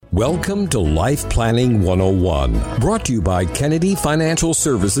Welcome to Life Planning 101, brought to you by Kennedy Financial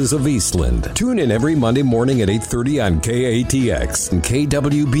Services of Eastland. Tune in every Monday morning at 8:30 on KATX and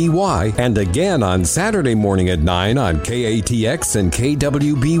KWBY, and again on Saturday morning at 9 on KATX and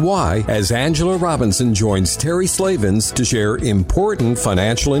KWBY as Angela Robinson joins Terry Slavens to share important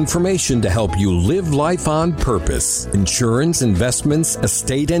financial information to help you live life on purpose. Insurance, investments,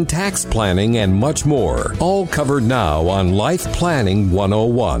 estate and tax planning, and much more. All covered now on Life Planning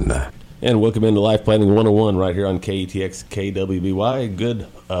 101. And welcome into Life Planning 101 right here on KATX KWBY. Good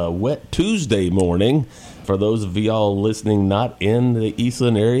wet Tuesday morning. For those of y'all listening not in the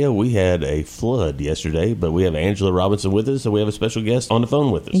Eastland area, we had a flood yesterday, but we have Angela Robinson with us, so we have a special guest on the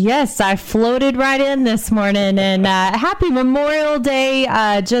phone with us. Yes, I floated right in this morning, and happy Memorial Day.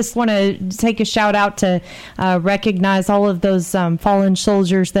 Just want to take a shout out to recognize all of those fallen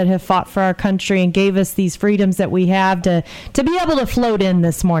soldiers that have fought for our country and gave us these freedoms that we have to be able to float in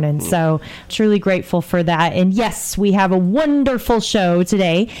this morning. So truly grateful for that. And yes, we have a wonderful show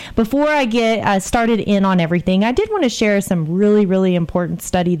today. Before I get started in on everything, I did want to share some really, really important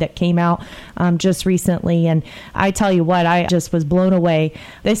study that came out just recently. And I tell you what, I just was blown away.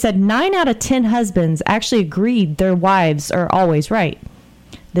 They said 9 out of 10 husbands actually agreed their wives are always right.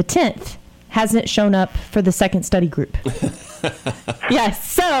 The 10th hasn't shown up for the second study group.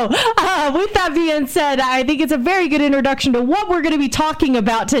 Yes. So with that being said, I think it's a very good introduction to what we're going to be talking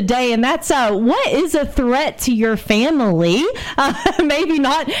about today. And that's what is a threat to your family? Maybe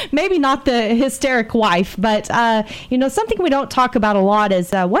not the hysteric wife, but, something we don't talk about a lot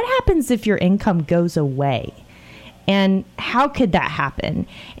is what happens if your income goes away? And how could that happen?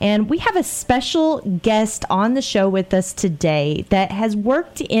 And we have a special guest on the show with us today that has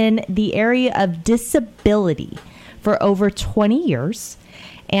worked in the area of disability for over 20 years.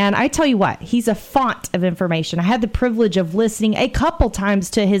 And I tell you what, he's a font of information. I had the privilege of listening a couple times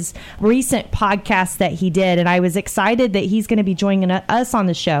to his recent podcast that he did, and I was excited that he's going to be joining us on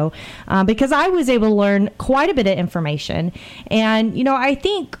the show because I was able to learn quite a bit of information. And, I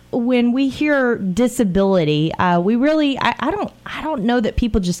think when we hear disability, we really, I don't know that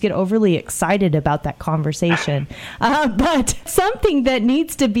people just get overly excited about that conversation. But something that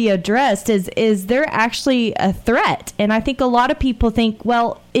needs to be addressed is there actually a threat? And I think a lot of people think,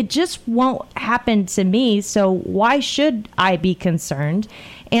 well, it just won't happen to me, so why should I be concerned?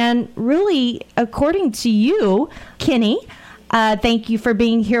 And really, according to you, Kenny, thank you for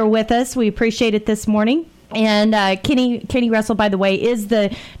being here with us. We appreciate it this morning. And Kenny Russell, by the way, is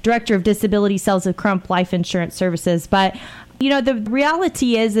the Director of Disability Sales of Crump Life Insurance Services. But the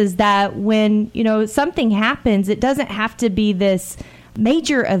reality is that when, something happens, it doesn't have to be this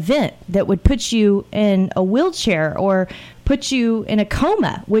major event that would put you in a wheelchair or put you in a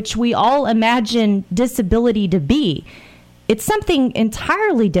coma, which we all imagine disability to be. It's something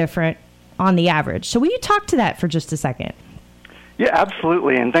entirely different on the average. So will you talk to that for just a second? Yeah,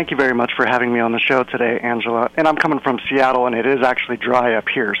 absolutely. And thank you very much for having me on the show today, Angela. And I'm coming from Seattle, and it is actually dry up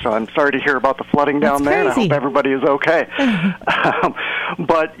here. So I'm sorry to hear about the flooding down there, and I hope everybody is okay.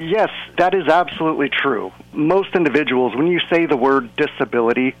 But yes, that is absolutely true. Most individuals, when you say the word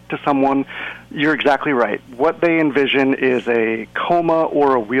disability to someone, you're exactly right. What they envision is a coma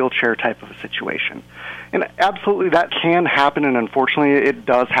or a wheelchair type of a situation. And absolutely, that can happen, and unfortunately, it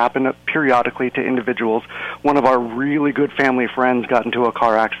does happen periodically to individuals. One of our really good family friends got into a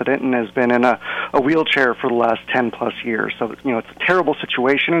car accident and has been in a wheelchair for the last 10-plus years. So, it's a terrible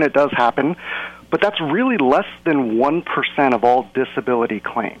situation, and it does happen. But that's really less than 1% of all disability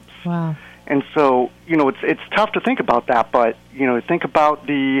claims. Wow. And so, it's tough to think about that, but, think about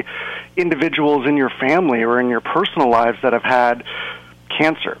the individuals in your family or in your personal lives that have had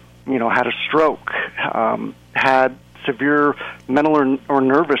cancer, had a stroke, had severe mental or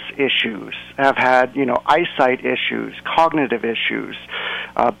nervous issues, have had, eyesight issues, cognitive issues,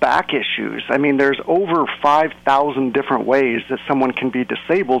 back issues. I mean, there's over 5,000 different ways that someone can be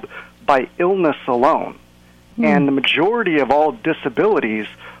disabled by illness alone. And the majority of all disabilities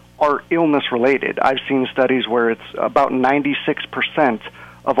are illness-related. I've seen studies where it's about 96%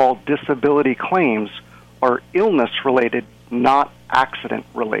 of all disability claims are illness-related, not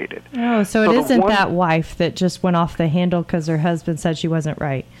accident-related. Oh, so it isn't that wife that just went off the handle because her husband said she wasn't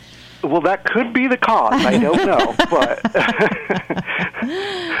right. Well, that could be the cause. I don't know.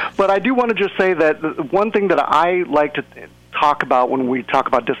 But I do want to just say that one thing that I like to talk about when we talk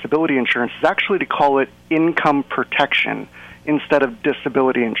about disability insurance is actually to call it income protection instead of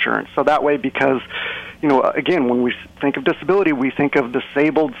disability insurance. So that way, because, again, when we think of disability, we think of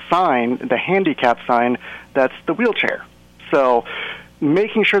disabled sign, the handicap sign, that's the wheelchair. So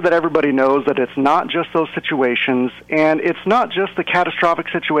making sure that everybody knows that it's not just those situations, and it's not just the catastrophic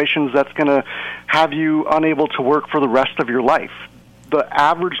situations that's going to have you unable to work for the rest of your life. The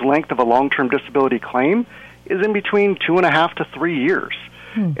average length of a long-term disability claim is in between 2.5 to 3 years.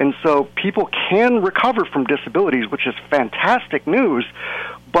 And so people can recover from disabilities, which is fantastic news,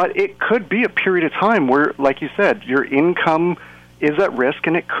 but it could be a period of time where, like you said, your income is at risk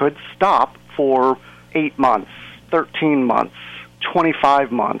and it could stop for 8 months, 13 months,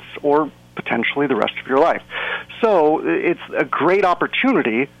 25 months, or potentially the rest of your life. So it's a great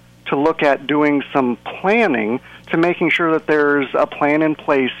opportunity to look at doing some planning to making sure that there's a plan in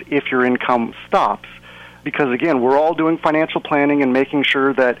place if your income stops. Because, again, we're all doing financial planning and making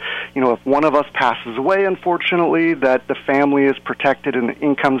sure that, if one of us passes away, unfortunately, that the family is protected and the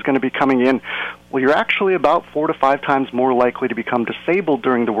income's going to be coming in. Well, you're actually about 4 to 5 times more likely to become disabled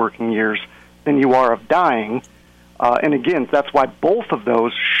during the working years than you are of dying. And again, that's why both of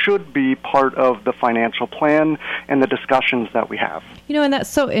those should be part of the financial plan and the discussions that we have. And that's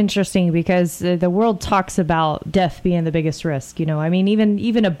so interesting because the world talks about death being the biggest risk.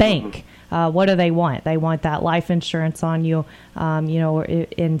 Even a bank, what do they want? They want that life insurance on you.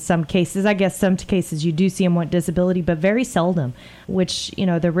 In some cases, I guess some cases you do see them want disability, but very seldom, which,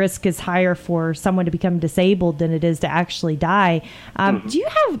 the risk is higher for someone to become disabled than it is to actually die. Do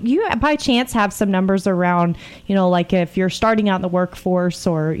you by chance have some numbers around, like if you're starting out in the workforce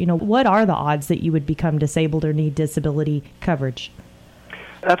or, what are the odds that you would become disabled or need disability coverage?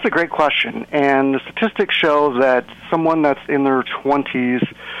 That's a great question. And the statistics show that someone that's in their 20s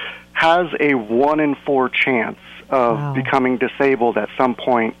has a 1 in 4 chance of becoming disabled at some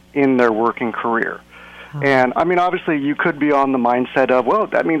point in their working career. And, obviously you could be on the mindset of, well,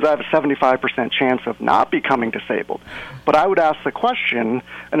 that means I have a 75% chance of not becoming disabled. But I would ask the question,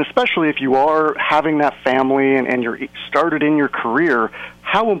 and especially if you are having that family and you're started in your career,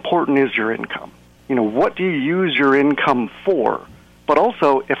 how important is your income? What do you use your income for? But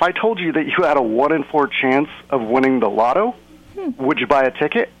also, if I told you that you had a 1 in 4 chance of winning the lotto, would you buy a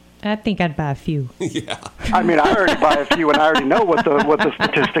ticket? I think I'd buy a few. Yeah. I already buy a few, and I already know what the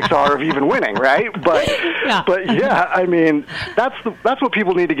statistics are of even winning, right? But that's what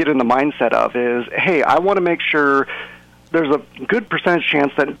people need to get in the mindset of is, hey, I want to make sure there's a good percentage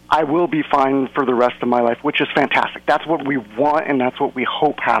chance that I will be fine for the rest of my life, which is fantastic. That's what we want, and that's what we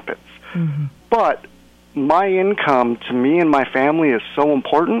hope happens. Mm-hmm. But my income to me and my family is so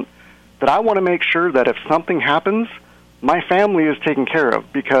important that I want to make sure that if something happens, my family is taken care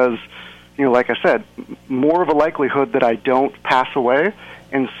of because, like I said, more of a likelihood that I don't pass away.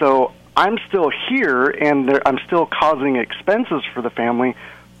 And so I'm still here and I'm still causing expenses for the family,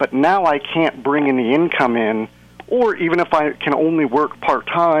 but now I can't bring any income in, or even if I can only work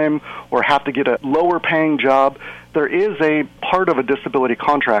part-time or have to get a lower-paying job, there is a part of a disability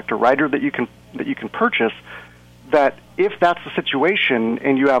contract, a rider that you can purchase that if that's the situation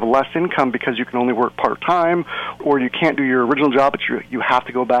and you have less income because you can only work part-time or you can't do your original job but you have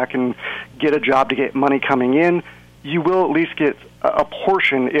to go back and get a job to get money coming in, you will at least get a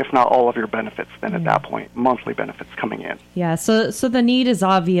portion, if not all of your benefits then at that point, monthly benefits coming in. Yeah, so the need is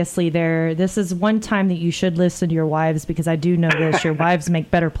obviously there. This is one time that you should listen to your wives because I do know this. Your wives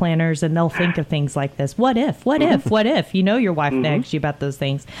make better planners and they'll think of things like this. What if? Your wife nags you about those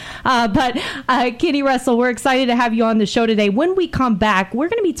things. But Kenny Russell, we're excited to have you on the show today. When we come back, we're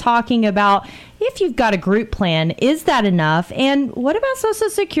going to be talking about if you've got a group plan, is that enough? And what about Social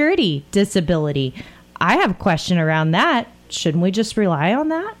Security disability? I have a question around that. Shouldn't we just rely on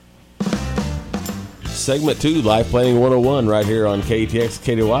that? Segment 2, Life Planning 101, right here on KTX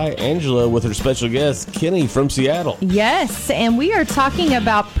KDY. Angela with her special guest, Kenny from Seattle. Yes, and we are talking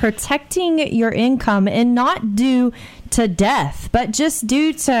about protecting your income and not due to death, but just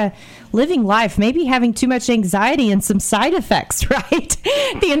due to living life, maybe having too much anxiety and some side effects, right?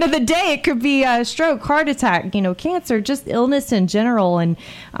 At the end of the day, it could be a stroke, heart attack, cancer, just illness in general. And,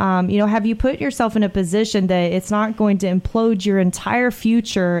 have you put yourself in a position that it's not going to implode your entire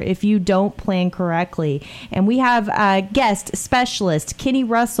future if you don't plan correctly? And we have a guest specialist, Kenny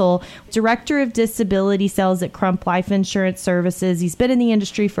Russell, Director of Disability Sales at Crump Life Insurance Services. He's been in the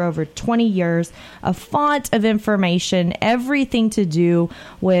industry for over 20 years, a font of information, everything to do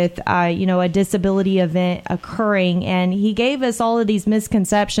with a disability event occurring. And he gave us all of these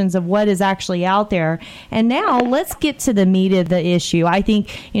misconceptions of what is actually out there. And now let's get to the meat of the issue. I think,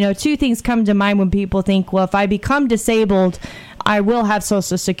 two things come to mind when people think, well, if I become disabled, I will have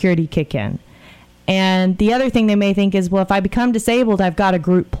Social Security kick in. And the other thing they may think is, well, if I become disabled, I've got a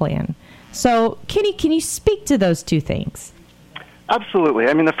group plan. So, Kenny, can you speak to those two things? Absolutely.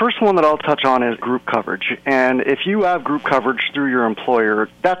 I mean, the first one that I'll touch on is group coverage. And if you have group coverage through your employer,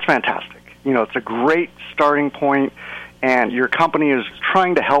 that's fantastic. It's a great starting point, and your company is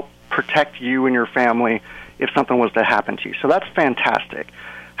trying to help protect you and your family if something was to happen to you. So that's fantastic.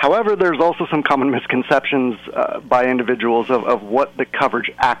 However, there's also some common misconceptions by individuals of what the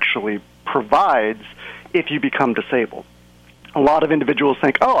coverage actually provides if you become disabled. A lot of individuals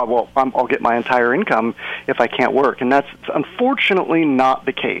think, I'll get my entire income if I can't work, and that's unfortunately not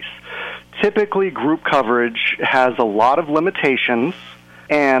the case. Typically, group coverage has a lot of limitations,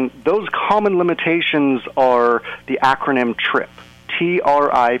 and those common limitations are the acronym TRIP,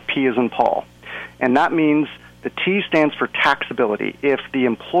 T-R-I-P as in Paul, and that means the T stands for taxability. If the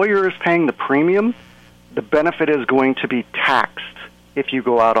employer is paying the premium, the benefit is going to be taxed if you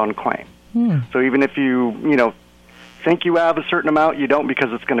go out on claim. So even if you think you have a certain amount, you don't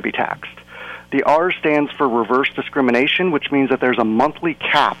because it's going to be taxed. The R stands for reverse discrimination, which means that there's a monthly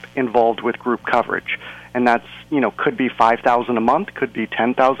cap involved with group coverage. And that's, could be $5,000 a month, could be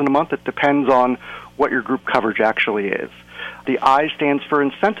 $10,000 a month. It depends on what your group coverage actually is. The I stands for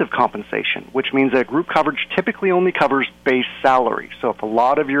incentive compensation, which means that group coverage typically only covers base salary. So if a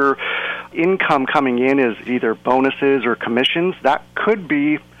lot of your income coming in is either bonuses or commissions, that could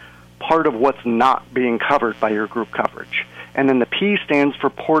be part of what's not being covered by your group coverage. And then the P stands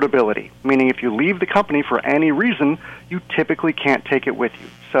for portability, meaning if you leave the company for any reason, you typically can't take it with you.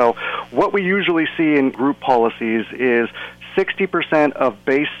 So what we usually see in group policies is 60% of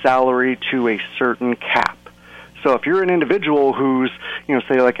base salary to a certain cap. So if you're an individual who's,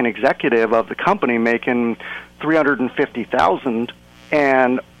 say like an executive of the company making $350,000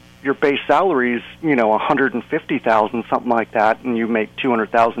 and your base salary is, $150,000, something like that, and you make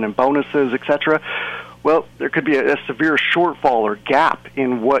 $200,000 in bonuses, etc. Well, there could be a severe shortfall or gap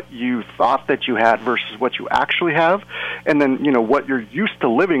in what you thought that you had versus what you actually have, and then what you're used to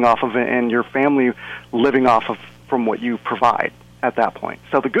living off of and your family living off of from what you provide at that point.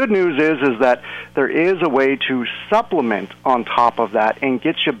 So the good news is that there is a way to supplement on top of that and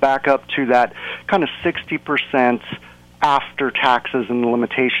get you back up to that kind of 60% after taxes and the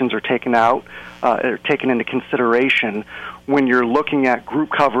limitations are taken out, or taken into consideration when you're looking at group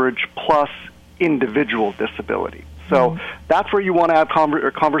coverage plus individual disability. So that's where you want to have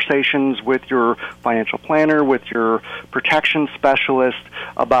conversations with your financial planner, with your protection specialist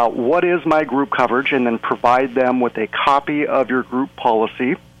about what is my group coverage, and then provide them with a copy of your group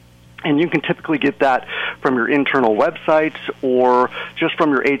policy. And you can typically get that from your internal website or just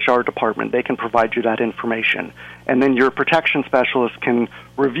from your HR department. They can provide you that information. And then your protection specialist can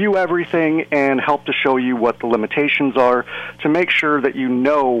review everything and help to show you what the limitations are to make sure that you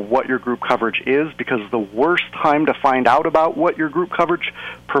know what your group coverage is, because the worst time to find out about what your group coverage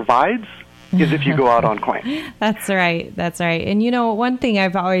provides is if you go out on claim. That's right. And one thing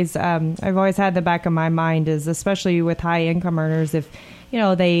I've always had in the back of my mind is, especially with high income earners, if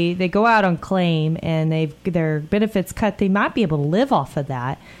they go out on claim and their benefits cut, they might be able to live off of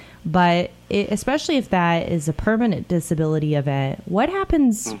that. But especially if that is a permanent disability event, what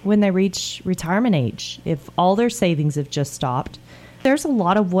happens when they reach retirement age? If all their savings have just stopped, there's a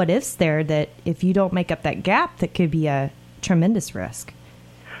lot of what ifs there that if you don't make up that gap, that could be a tremendous risk.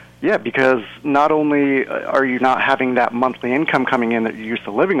 Yeah, because not only are you not having that monthly income coming in that you're used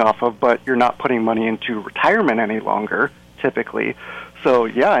to living off of, but you're not putting money into retirement any longer, typically. So,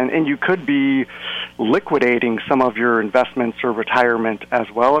 yeah, and you could be liquidating some of your investments or retirement as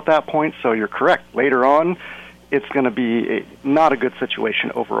well at that point. So you're correct. Later on, it's going to be not a good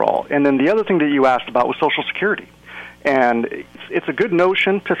situation overall. And then the other thing that you asked about was Social Security. And it's a good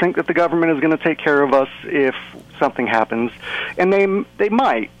notion to think that the government is going to take care of us if something happens. And they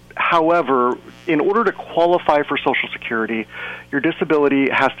might. However, in order to qualify for Social Security, your disability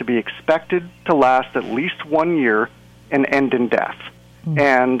has to be expected to last at least 1 year and end in death.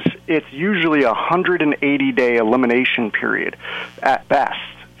 And it's usually a 180-day elimination period at best.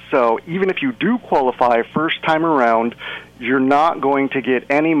 So even if you do qualify first time around, you're not going to get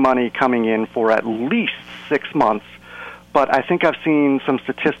any money coming in for at least 6 months. But I think I've seen some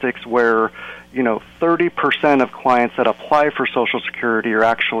statistics where 30% of clients that apply for Social Security are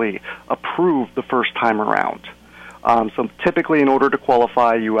actually approved the first time around. So typically, in order to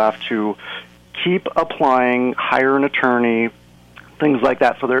qualify, you have to keep applying, hire an attorney, things like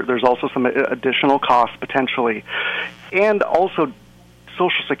that. So there's also some additional costs potentially. And also,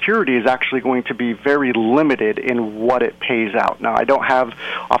 Social Security is actually going to be very limited in what it pays out. Now, I don't have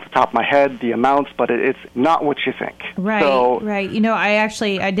off the top of my head the amounts, but it's not what you think. Right,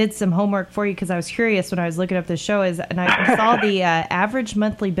 right. I did some homework for you because I was curious when I was looking up the show, and I saw the average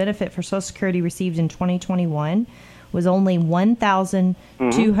monthly benefit for Social Security received in 2021 was only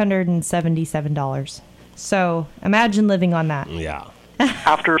 $1,277. So imagine living on that. Yeah.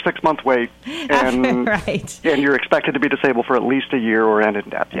 After a 6-month wait, and right. And you're expected to be disabled for at least a year or end in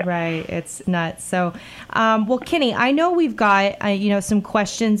death. Yeah. Right, it's nuts. So, well, Kenny, I know we've got some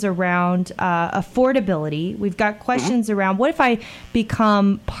questions around affordability. We've got questions around what if I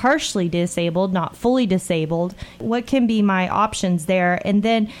become partially disabled, not fully disabled? What can be my options there? And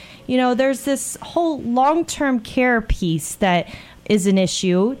then, there's this whole long-term care piece that is an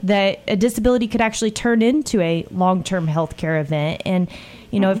issue, that a disability could actually turn into a long-term health care event. And,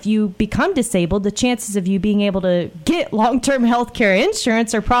 if you become disabled, the chances of you being able to get long-term health care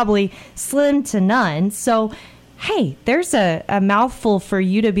insurance are probably slim to none. So, hey, there's a mouthful for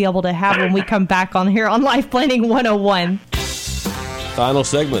you to be able to have when we come back on here on Life Planning 101. Final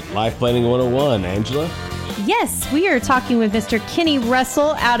segment, Life Planning 101. Angela? Yes, we are talking with Mr. Kenny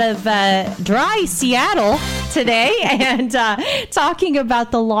Russell out of dry Seattle today, and talking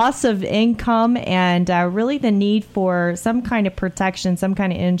about the loss of income and really the need for some kind of protection, some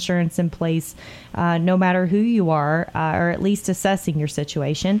kind of insurance in place, no matter who you are, or at least assessing your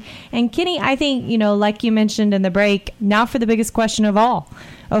situation. And Kenny, I think, like you mentioned in the break, now for the biggest question of all,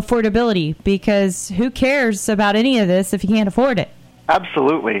 affordability, because who cares about any of this if you can't afford it?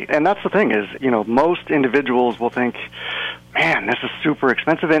 Absolutely. And that's the thing is, most individuals will think, man, this is super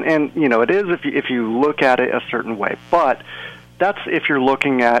expensive. And it is if you look at it a certain way. But that's if you're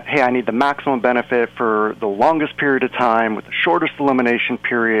looking at, hey, I need the maximum benefit for the longest period of time with the shortest elimination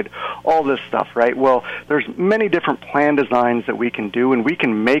period, all this stuff, right? Well, there's many different plan designs that we can do, and we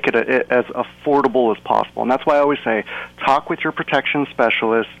can make it as affordable as possible. And that's why I always say, talk with your protection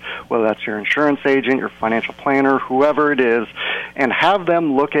specialist, whether that's your insurance agent, your financial planner, whoever it is, and have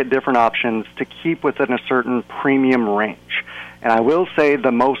them look at different options to keep within a certain premium range. And I will say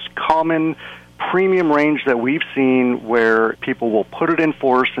the most common premium range that we've seen where people will put it in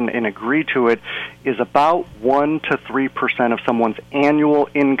force and agree to it is about 1 to 3% of someone's annual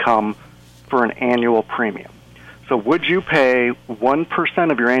income for an annual premium. So would you pay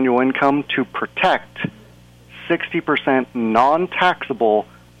 1% of your annual income to protect 60% non-taxable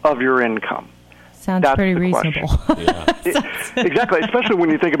of your income? Sounds pretty reasonable. Exactly, especially when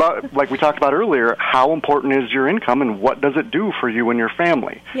you think about, like we talked about earlier, how important is your income and what does it do for you and your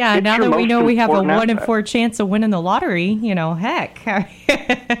family? Yeah, now that we know we have a 1 in 4 chance of winning the lottery, heck.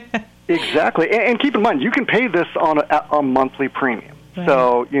 Exactly, and keep in mind, you can pay this on a monthly premium. Right.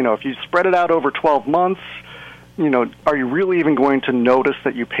 So, if you spread it out over 12 months, are you really even going to notice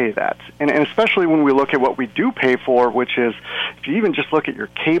that you pay that? And especially when we look at what we do pay for, which is, if you even just look at your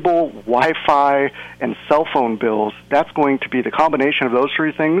cable, Wi-Fi, and cell phone bills, that's going to be the combination of those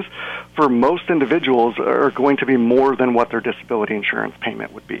three things for most individuals are going to be more than what their disability insurance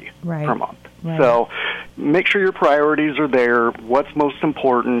payment would be per month. Right. So make sure your priorities are there. What's most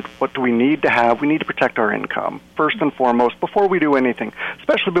important? What do we need to have? We need to protect our income, first and foremost, before we do anything,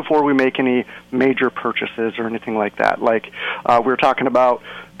 especially before we make any major purchases or anything like that. Like we were talking about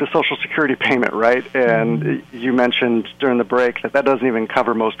the Social Security payment, right? And you mentioned during the break that doesn't even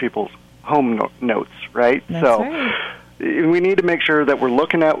cover most people's home notes, right? That's right. We need to make sure that we're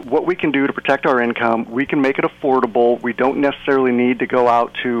looking at what we can do to protect our income. We can make it affordable. We don't necessarily need to go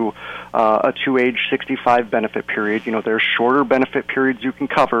out to a age 65 benefit period. There's shorter benefit periods you can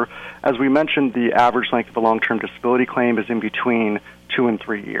cover. As we mentioned, the average length of a long-term disability claim is in between 2 and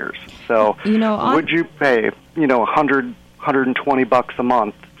 3 years. So would you pay, $120 a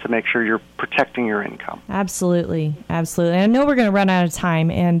month to make sure you're protecting your income? Absolutely. Absolutely. I know we're going to run out of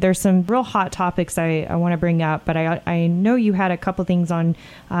time, and there's some real hot topics I want to bring up, but I know you had a couple things on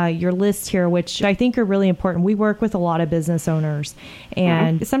your list here, which I think are really important. We work with a lot of business owners,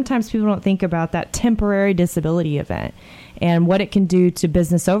 and sometimes people don't think about that temporary disability event and what it can do to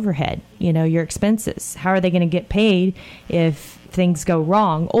business overhead, your expenses. How are they going to get paid if things go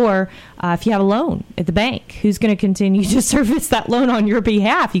wrong? Or if you have a loan at the bank, who's going to continue to service that loan on your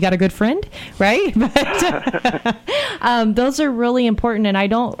behalf? You got a good friend, right? But those are really important, and I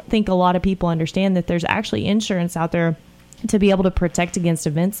don't think a lot of people understand that there's actually insurance out there to be able to protect against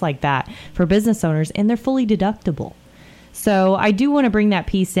events like that for business owners, and they're fully deductible. So I do want to bring that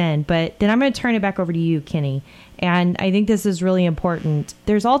piece in, but then I'm going to turn it back over to you, Kenny. And I think this is really important.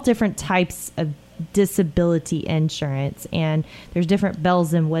 There's all different types of disability insurance, and there's different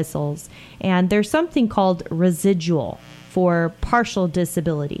bells and whistles, and there's something called residual for partial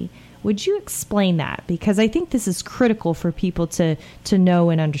disability. Would you explain that? Because I think this is critical for people to know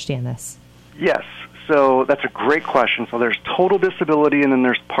and understand this. Yes. So that's a great question. So there's total disability and then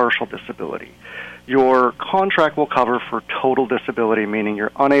there's partial disability. Your contract will cover for total disability, meaning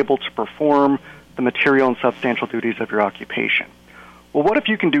you're unable to perform the material and substantial duties of your occupation. Well, what if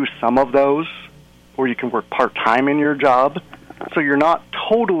you can do some of those, or you can work part-time in your job, so you're not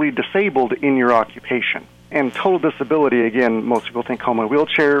totally disabled in your occupation? And total disability, again, most people think home in a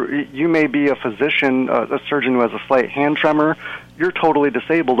wheelchair. You may be a physician, a surgeon who has a slight hand tremor. You're totally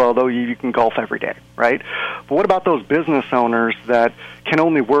disabled, although you can golf every day, right? But what about those business owners that can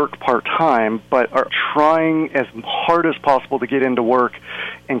only work part-time but are trying as hard as possible to get into work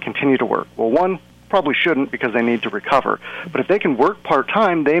and continue to work? Well, one, probably shouldn't because they need to recover. But if they can work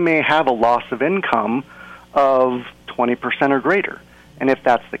part-time, they may have a loss of income of 20% or greater. And if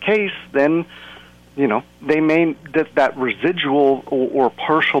that's the case, then they may that residual or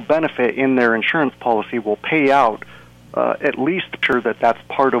partial benefit in their insurance policy will pay out at least sure that's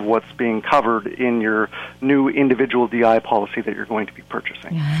part of what's being covered in your new individual DI policy that you're going to be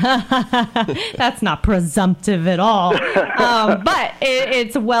purchasing. That's not presumptive at all. But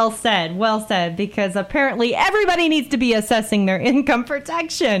it's well said, because apparently everybody needs to be assessing their income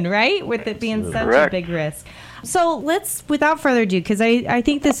protection, right? With it being such a big risk. So let's, without further ado, because I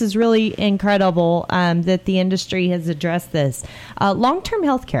think this is really incredible that the industry has addressed this. Long-term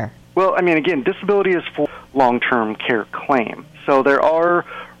health care. Well, I mean, again, disability is for long-term care claim. So there are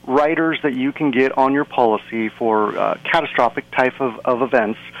riders that you can get on your policy for catastrophic type of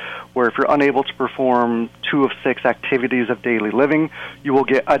events, where if you're unable to perform 2 of 6 activities of daily living, you will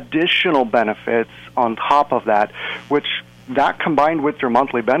get additional benefits on top of that, which that combined with your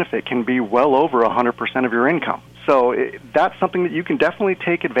monthly benefit can be well over 100% of your income. So that's something that you can definitely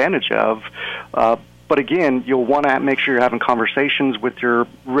take advantage of. But again, you'll want to make sure you're having conversations with your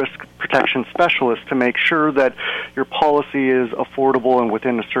risk protection specialist to make sure that your policy is affordable and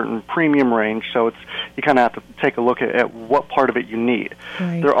within a certain premium range. So you kind of have to take a look at what part of it you need.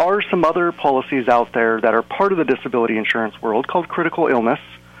 Right. There are some other policies out there that are part of the disability insurance world called critical illness,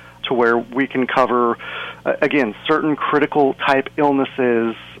 to where we can cover, again, certain critical type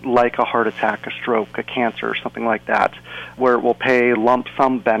illnesses like a heart attack, a stroke, a cancer, something like that, where it will pay lump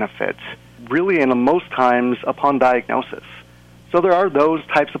sum benefits, really, and most times upon diagnosis. So there are those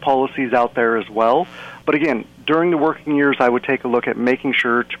types of policies out there as well. But again, during the working years, I would take a look at making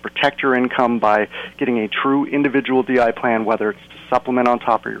sure to protect your income by getting a true individual DI plan, whether it's to supplement on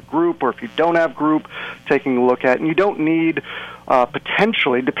top of your group, or if you don't have group, taking a look at, and you don't need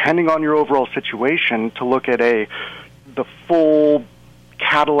potentially, depending on your overall situation, to look at the full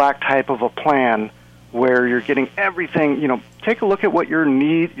Cadillac type of a plan where you're getting everything. Take a look at what your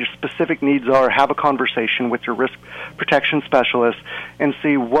specific needs are, have a conversation with your risk protection specialist, and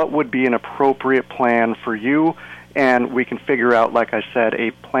see what would be an appropriate plan for you, and we can figure out, like I said,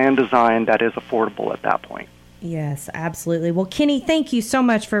 a plan design that is affordable at that point. Yes, absolutely. Well, Kenny, thank you so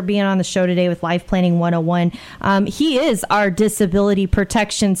much for being on the show today with Life Planning 101. He is our disability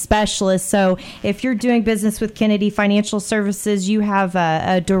protection specialist. So if you're doing business with Kennedy Financial Services, you have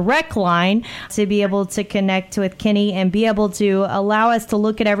a direct line to be able to connect with Kenny and be able to allow us to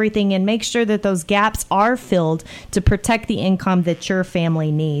look at everything and make sure that those gaps are filled to protect the income that your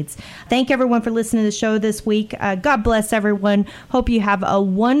family needs. Thank everyone for listening to the show this week. God bless everyone. Hope you have a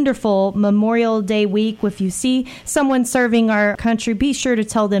wonderful Memorial Day week. If you see someone serving our country, be sure to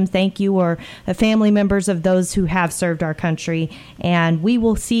tell them thank you, or family members of those who have served our country. And we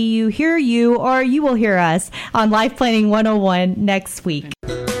will see you, hear you, or you will hear us on Life Planning 101 next week.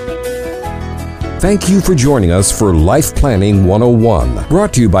 Thank you for joining us for Life Planning 101,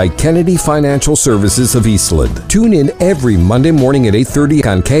 brought to you by Kennedy Financial Services of Eastland. Tune in every Monday morning at 8:30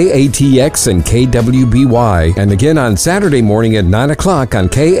 on KATX and KWBY, and again on Saturday morning at 9 o'clock on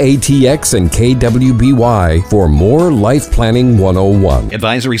KATX and KWBY for more Life Planning 101.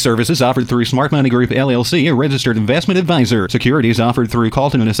 Advisory services offered through Smart Money Group, LLC, a registered investment advisor. Securities offered through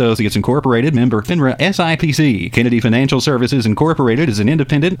Calton & Associates Incorporated, member FINRA SIPC. Kennedy Financial Services Incorporated is an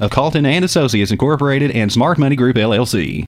independent of Calton & Associates Incorporated and Smart Money Group, LLC.